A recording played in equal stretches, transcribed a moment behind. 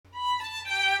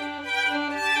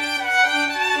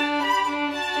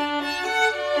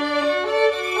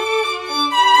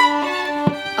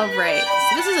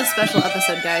this is a special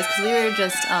episode, guys, because we were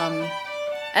just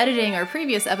editing our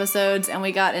previous episodes, and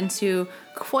we got into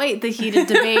quite the heated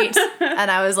debate,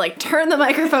 and I was like, turn the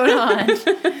microphone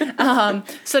on.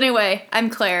 So anyway,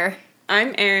 I'm Claire.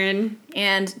 I'm Erin.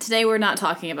 And today we're not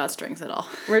talking about strings at all.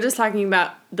 We're just talking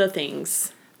about the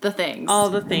things. The things. All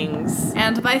the things.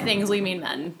 And by things, we mean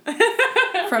men.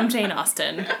 From Jane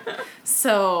Austen.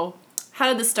 So, how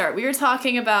did this start? We were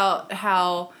talking about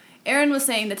how Erin was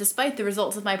saying that despite the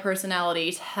results of my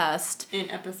personality test...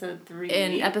 In episode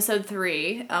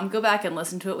 3. Go back and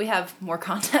listen to it. We have more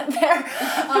content there.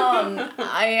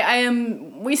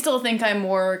 We still think I'm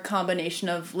more combination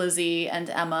of Lizzie and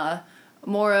Emma.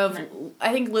 More of,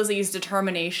 I think Lizzie's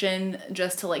determination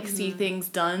just to, see things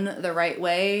done the right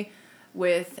way.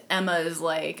 With Emma's,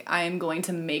 I am going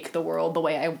to make the world the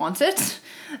way I want it.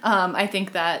 I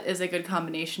think that is a good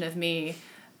combination of me.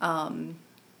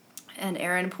 And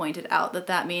Erin pointed out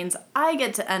that means I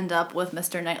get to end up with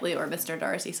Mr. Knightley or Mr.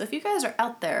 Darcy. So if you guys are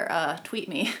out there, tweet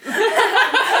me.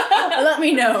 Let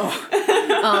me know.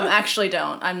 Actually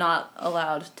don't. I'm not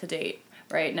allowed to date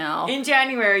right now. In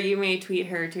January, you may tweet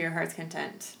her to your heart's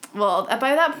content. Well,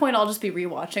 by that point, I'll just be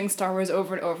rewatching Star Wars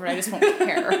over and over, and I just won't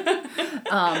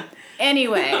care.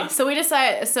 Anyway, so we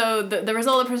decided, the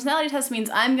result of the personality test means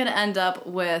I'm going to end up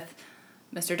with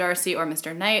Mr. Darcy or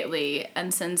Mr. Knightley,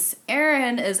 and since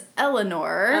Erin is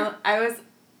Eleanor... I was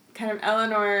kind of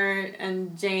Eleanor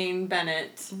and Jane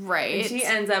Bennet. Right. And she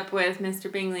ends up with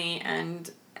Mr. Bingley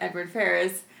and Edward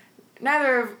Ferrars,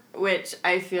 neither of which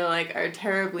I feel like are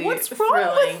terribly What's thrilling.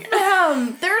 What's wrong with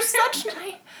them? They're such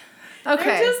nice... Okay.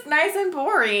 They're just nice and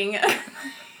boring.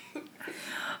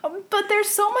 But there's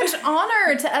so much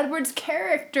honor to Edward's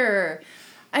character.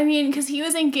 I mean, because he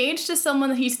was engaged to someone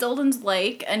that he still didn't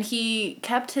like, and he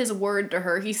kept his word to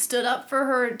her. He stood up for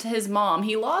her to his mom.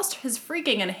 He lost his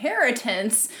freaking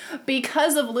inheritance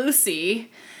because of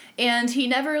Lucy, and he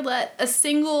never let a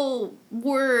single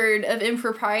word of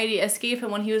impropriety escape him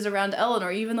when he was around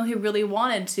Eleanor, even though he really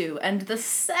wanted to. And the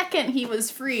second he was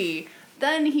free,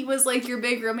 then he was your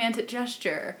big romantic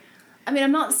gesture. I mean,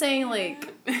 I'm not saying,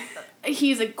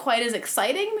 he's quite as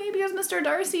exciting, maybe, as Mr.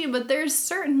 Darcy, but there's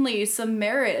certainly some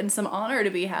merit and some honor to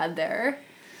be had there.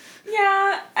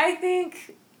 Yeah, I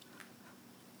think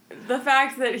the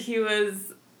fact that he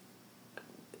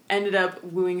ended up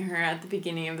wooing her at the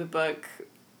beginning of the book,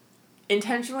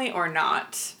 intentionally or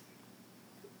not,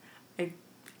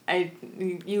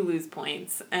 you lose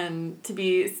points, and to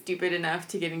be stupid enough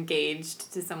to get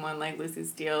engaged to someone like Lucy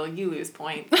Steele, you lose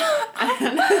points.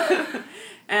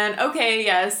 And okay,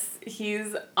 yes,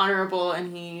 he's honorable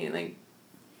and he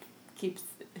keeps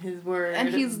his word, and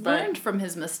he's learned from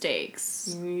his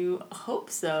mistakes. You hope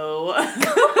so.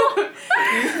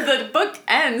 The book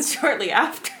ends shortly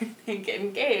after they get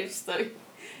engaged, so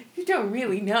you don't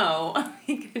really know.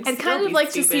 I'd kind of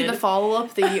like to see the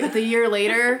follow-up the year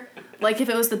later. If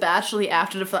it was The Bachelor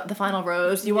after the final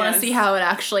rose, you want to see how it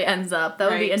actually ends up.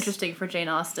 That would be interesting for Jane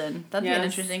Austen. That'd be an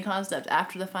interesting concept.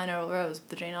 After the final rose,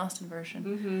 the Jane Austen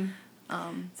version.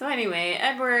 Mm-hmm. So anyway,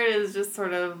 Edward is just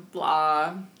sort of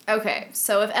blah. Okay,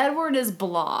 so if Edward is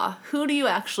blah, who do you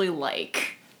actually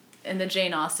like in the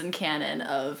Jane Austen canon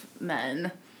of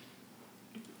men?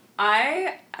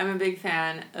 I am a big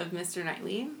fan of Mr.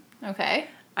 Knightley. Okay.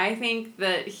 I think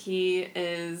that he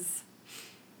is,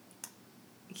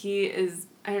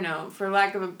 I don't know, for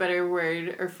lack of a better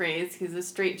word or phrase, he's a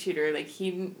straight shooter.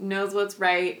 He knows what's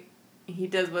right, he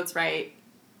does what's right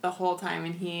the whole time,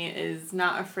 and he is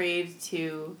not afraid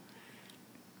to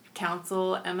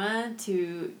counsel Emma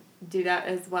to do that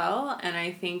as well, and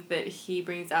I think that he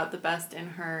brings out the best in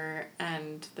her,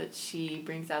 and that she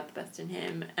brings out the best in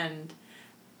him, and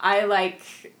I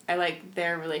like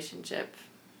their relationship.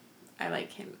 I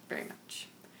like him very much.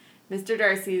 Mr.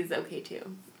 Darcy is okay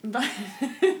too, but...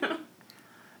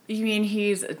 You mean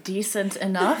he's decent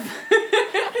enough?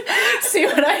 See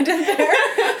what I did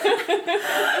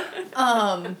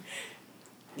there?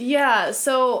 Yeah,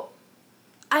 so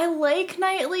I like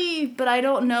Knightley, but I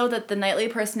don't know that the Knightley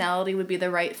personality would be the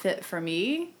right fit for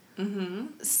me. Mm-hmm.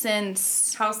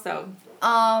 Since... How so?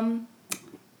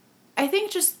 I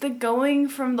think just the going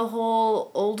from the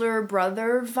whole older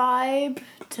brother vibe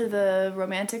to the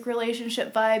romantic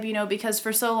relationship vibe, because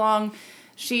for so long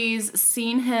she's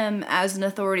seen him as an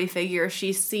authority figure.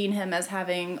 She's seen him as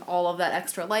having all of that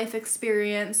extra life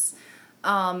experience.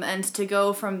 And to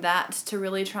go from that to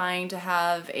really trying to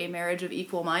have a marriage of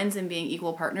equal minds and being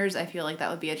equal partners, I feel like that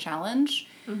would be a challenge.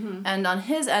 Mm-hmm. And on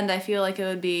his end, I feel like it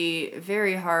would be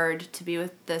very hard to be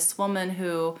with this woman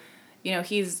who,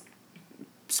 he's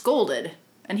scolded.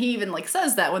 And he even,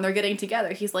 says that when they're getting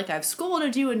together. He's like, I've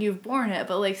scolded you and you've borne it.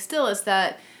 But, still it's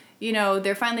that you know,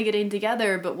 they're finally getting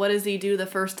together, but what does he do the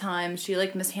first time she,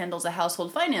 like, mishandles a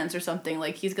household finance or something?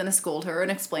 Like, he's gonna scold her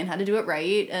and explain how to do it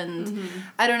right, and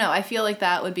I don't know, I feel like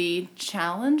that would be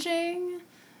challenging,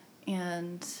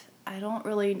 and I don't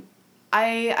really...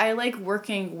 I like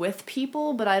working with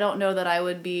people, but I don't know that I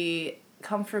would be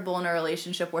comfortable in a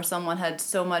relationship where someone had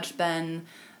so much been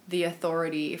the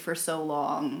authority for so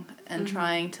long and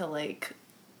trying to, like...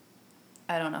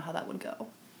 I don't know how that would go.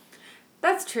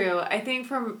 That's true. I think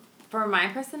for my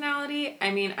personality,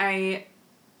 I mean, I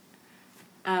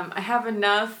have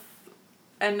enough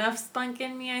spunk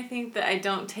in me, I think, that I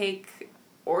don't take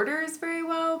orders very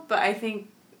well, but I think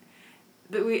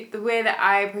the way that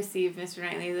I perceive Mr.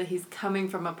 Knightley is that he's coming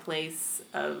from a place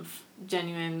of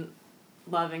genuine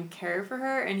love and care for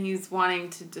her, and he's wanting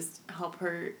to just help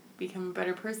her become a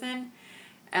better person,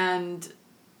 and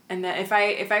that if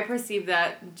I perceive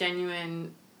that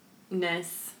genuineness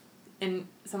in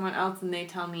someone else and they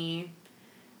tell me,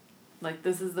 like,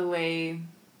 this is the way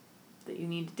that you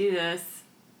need to do this,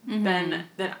 then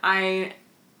I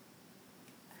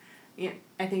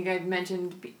think I've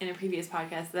mentioned in a previous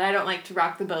podcast that I don't like to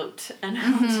rock the boat, and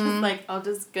I'll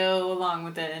just go along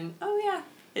with it, and oh yeah,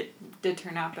 it did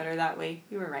turn out better that way.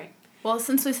 You were right. Well,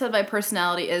 since we said my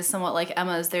personality is somewhat like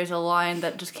Emma's, there's a line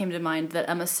that just came to mind that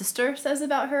Emma's sister says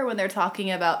about her when they're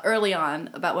talking about, early on,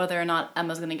 about whether or not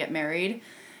Emma's going to get married.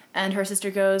 And her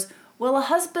sister goes, well, a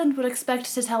husband would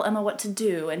expect to tell Emma what to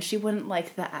do, and she wouldn't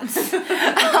like that.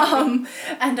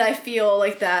 And I feel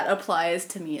like that applies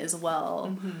to me as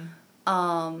well.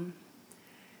 Trying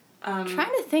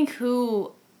to think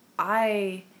who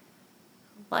I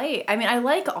like. I mean, I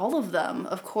like all of them,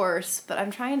 of course, but I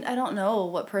don't know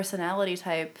what personality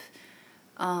type.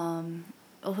 Who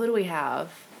do we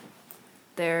have?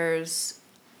 There's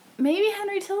maybe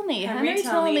Henry Tilney. Henry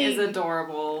Tilney is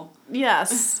adorable.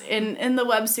 Yes, in the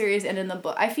web series and in the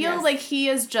book. I feel like he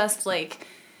is just like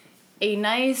a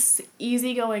nice,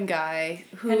 easygoing guy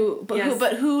who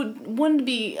wouldn't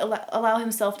be allow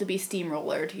himself to be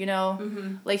steamrollered, you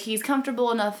know? Like, he's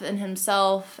comfortable enough in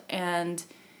himself, and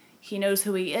he knows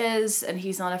who he is, and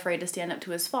he's not afraid to stand up to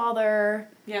his father.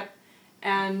 Yep.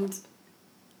 And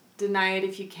deny it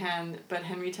if you can, but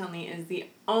Henry Tilney is the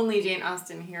only Jane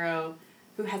Austen hero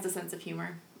who has a sense of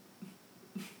humor.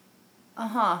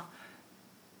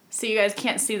 So you guys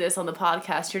can't see this on the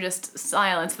podcast. You're just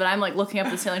silent, but I'm, like, looking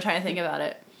up the ceiling trying to think about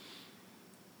it.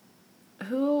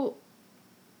 Who...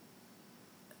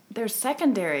 There's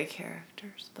secondary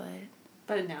characters, but...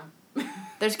 But no.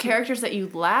 There's characters that you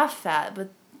laugh at,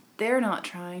 but they're not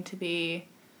trying to be...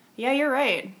 Yeah, you're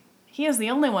right. He is the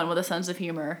only one with a sense of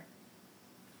humor.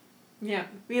 Yeah,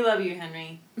 we love you,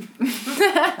 Henry.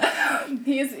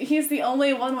 He's the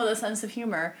only one with a sense of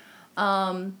humor.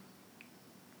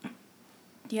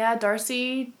 Yeah,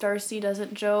 Darcy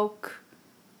doesn't joke.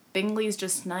 Bingley's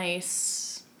just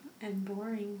nice. And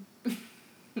boring. Oh,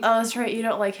 that's right, you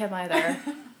don't like him either.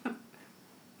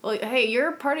 Well, hey,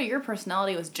 part of your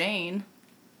personality was Jane.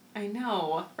 I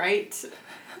know, right?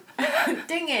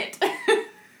 Dang it.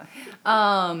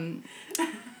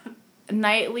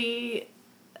 Knightley,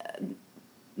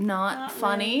 not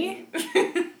funny.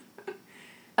 Really.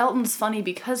 Elton's funny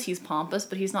because he's pompous,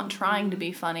 but he's not trying to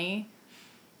be funny.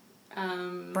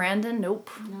 Brandon, nope.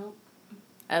 Nope.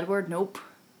 Edward, nope.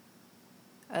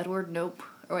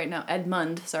 Oh, wait, no,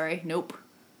 Edmund, sorry, nope.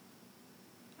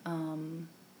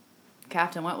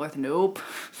 Captain Wentworth, nope.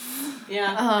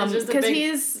 Yeah, it's just because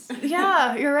he's...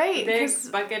 Yeah, you're right. Big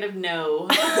bucket of no.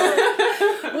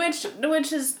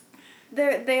 which is...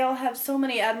 They all have so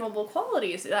many admirable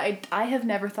qualities. I have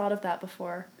never thought of that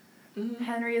before.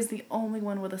 Henry is the only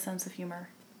one with a sense of humor.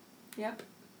 Yep.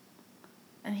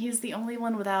 And he's the only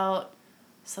one without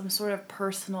some sort of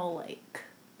personal, like,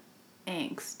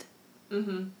 angst.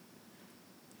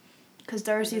 Because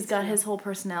Darcy's got his whole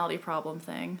personality problem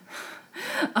thing.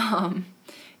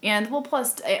 And, well,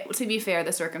 plus, to be fair,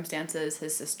 the circumstances,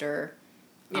 his sister,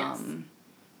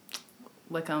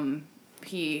 Wickham,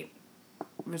 he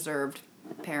reserved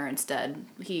parents dead.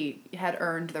 He had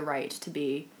earned the right to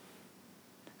be...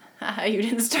 You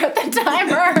didn't start the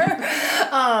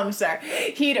timer! Sorry.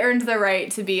 He'd earned the right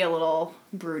to be a little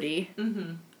broody.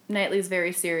 Knightley's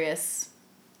very serious,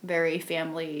 very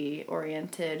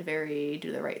family-oriented, very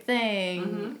do the right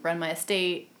thing, run my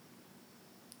estate.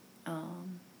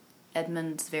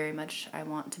 Edmund's very much, I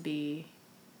want to be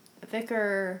a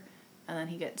vicar, and then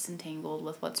he gets entangled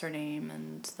with what's-her-name,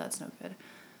 and that's no good.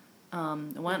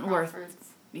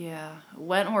 Wentworth... Yeah.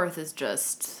 Wentworth is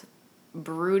just...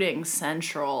 brooding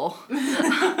central.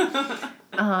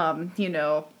 You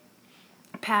know,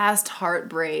 past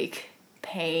heartbreak,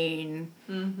 pain,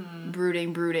 Mm-hmm.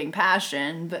 brooding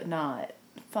passion, but not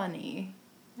funny.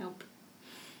 Nope.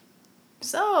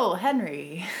 So,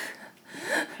 Henry.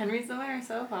 Henry's the winner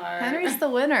so far. Henry's the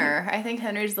winner. I think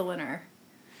Henry's the winner.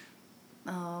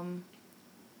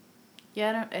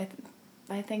 Yeah,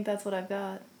 I think that's what I've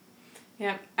got.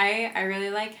 Yep. I really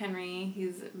like Henry.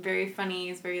 He's very funny.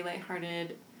 He's very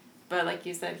lighthearted. But like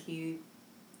you said, he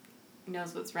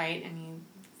knows what's right, and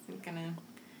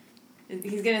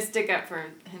he's gonna stick up for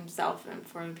himself and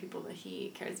for the people that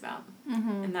he cares about.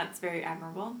 Mm-hmm. And that's very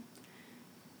admirable.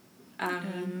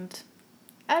 And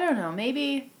I don't know,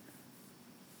 maybe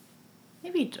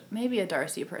a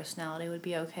Darcy personality would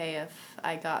be okay if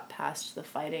I got past the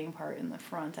fighting part in the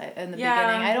front. In the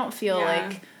beginning, I don't feel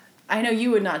like... I know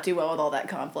you would not do well with all that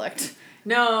conflict.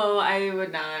 No, I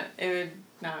would not. It would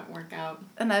not work out.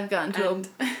 And I've gotten to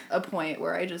a point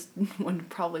where I just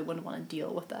probably wouldn't want to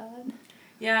deal with that.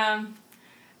 Yeah.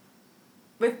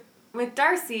 With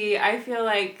Darcy, I feel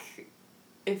like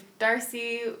if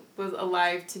Darcy was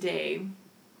alive today,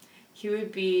 he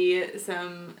would be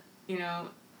some,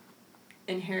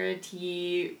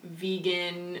 inheritee,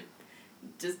 vegan,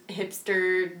 just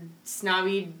hipster,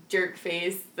 snobby jerk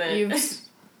face that...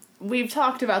 We've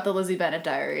talked about the Lizzie Bennet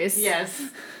diaries. Yes.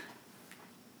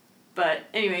 But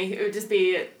anyway, it would just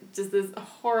be just this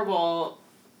horrible,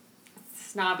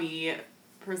 snobby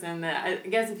person that I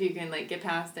guess if you can get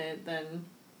past it, then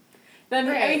right.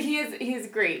 I mean he's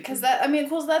great. Because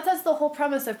that's the whole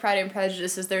premise of Pride and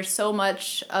Prejudice is there's so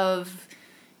much of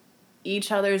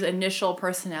each other's initial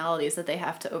personalities that they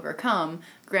have to overcome.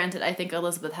 Granted, I think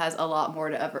Elizabeth has a lot more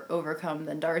to overcome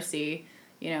than Darcy.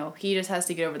 He just has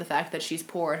to get over the fact that she's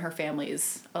poor and her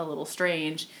family's a little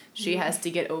strange. She has to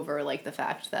get over, the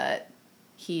fact that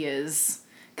he is...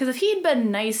 Because if he'd been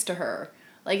nice to her,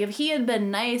 if he had been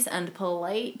nice and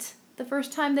polite the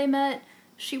first time they met,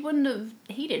 she wouldn't have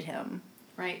hated him.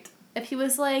 Right. If he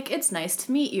was like, it's nice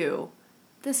to meet you.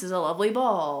 This is a lovely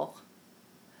ball.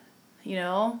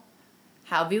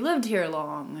 How have you lived here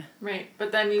long? Right,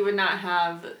 but then you would not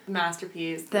have the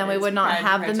masterpiece. Then we would not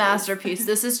have the masterpiece.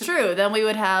 This is true. Then we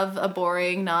would have a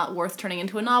boring, not worth turning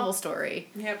into a novel story.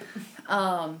 Yep.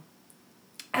 I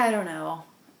don't know.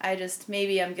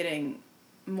 Maybe I'm getting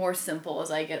more simple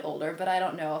as I get older, but I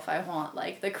don't know if I want,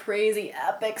 the crazy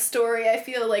epic story. I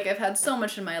feel like I've had so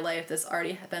much in my life that's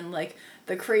already been,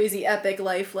 the crazy epic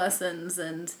life lessons,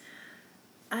 and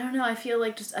I don't know, I feel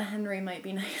like just a Henry might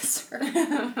be nicer.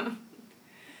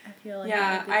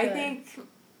 I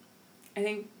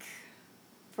think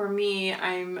for me,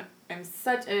 I'm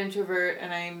such an introvert,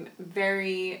 and I'm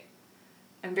very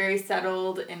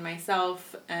settled in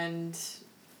myself, and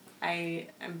I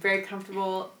am very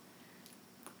comfortable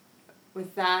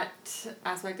with that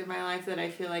aspect of my life that I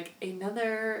feel like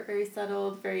another very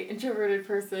settled, very introverted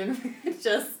person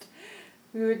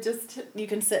we would just you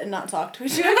can sit and not talk to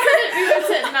each other. We would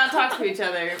sit and not talk to each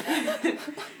other.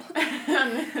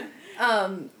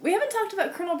 We haven't talked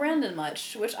about Colonel Brandon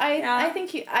much, which I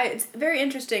think it's very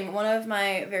interesting. One of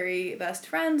my very best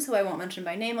friends, who I won't mention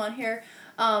by name on here,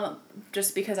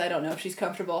 just because I don't know if she's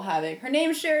comfortable having her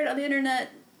name shared on the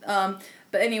internet.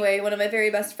 But anyway, one of my very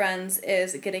best friends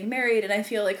is getting married, and I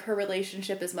feel like her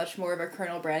relationship is much more of a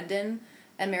Colonel Brandon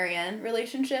and Marianne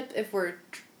relationship, if we're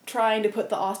trying to put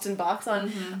the Austen box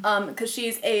on. Because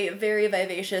she's a very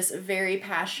vivacious, very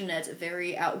passionate,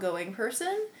 very outgoing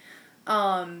person.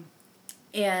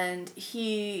 And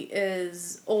he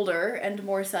is older and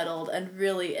more settled, and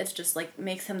really it's just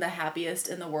makes him the happiest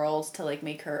in the world to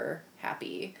make her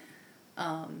happy.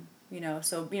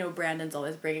 Brandon's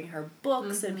always bringing her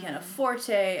books and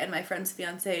pianoforte, and my friend's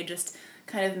fiance just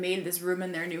kind of made this room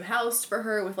in their new house for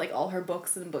her with all her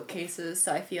books and bookcases.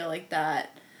 So I feel like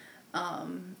that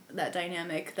that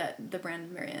dynamic, that the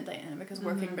Brandon Marianne dynamic, is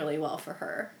working really well for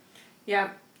her. Yeah,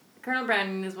 Colonel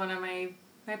Brandon is one of my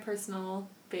personal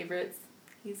favorites.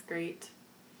 He's great.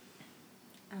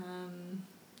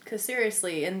 Because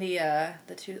seriously, in the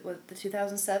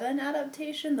 2007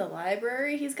 adaptation, the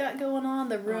library he's got going on,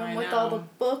 the room with all the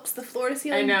books, the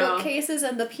floor-to-ceiling bookcases,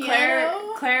 and the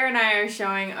piano. Claire and I are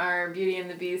showing our Beauty and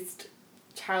the Beast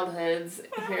childhoods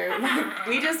here.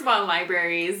 We just want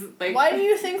libraries. Why do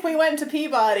you think we went to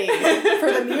Peabody?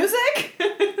 For the music?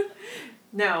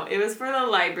 No, it was for the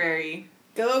library.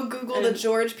 Go Google the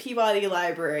George Peabody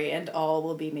Library and all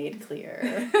will be made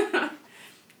clear.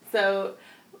 So,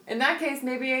 in that case,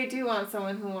 maybe I do want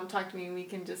someone who won't talk to me and we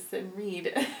can just sit and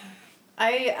read.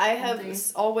 I have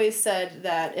always said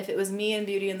that if it was me and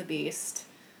Beauty and the Beast,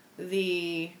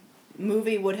 the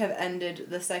movie would have ended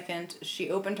the second she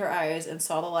opened her eyes and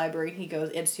saw the library and he goes,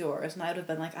 "It's yours." And I would have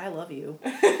been like, "I love you."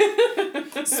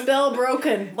 Spell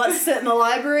broken. Let's sit in the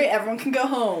library. Everyone can go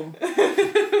home.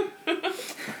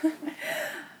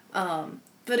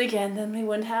 But again, then we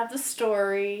wouldn't have the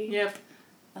story. Yep.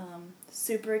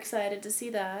 Super excited to see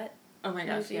that. Oh my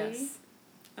gosh, movie. yes.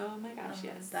 Oh my gosh,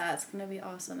 yes. That's gonna be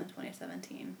awesome in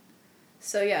 2017.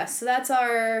 So yeah, so that's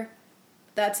our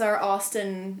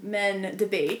Austen men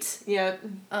debate. Yep.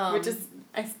 Which is,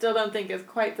 I still don't think is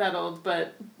quite settled,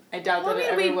 but I doubt that it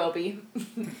ever will be.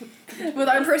 With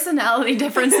our personality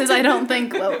differences, I don't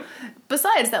think. Well,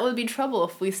 besides, that would be trouble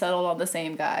if we settled on the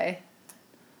same guy.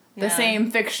 The same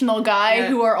fictional guy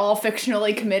who are all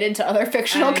fictionally committed to other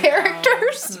fictional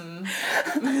characters.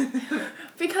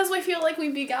 Because we feel like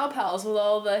we'd be gal pals with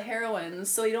all the heroines,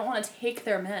 so you don't want to take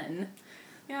their men.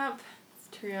 Yep,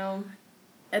 it's true.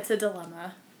 It's a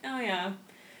dilemma. Oh, yeah.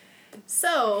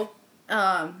 So,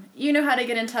 you know how to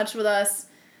get in touch with us.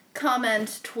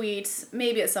 Comment, tweet.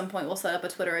 Maybe at some point we'll set up a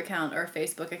Twitter account or a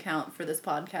Facebook account for this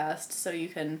podcast so you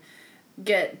can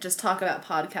just talk about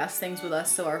podcast things with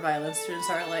us so our violin students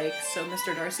are like, so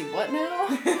Mr. Darcy, what now?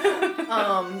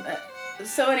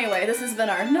 So anyway, this has been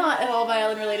our not at all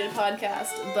violin related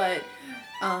podcast, but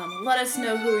let us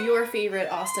know who your favorite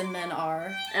Austen men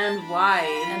are. And why.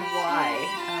 And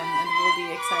we'll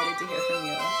be excited to hear from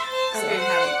you. So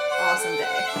have an awesome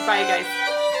day. Bye, guys.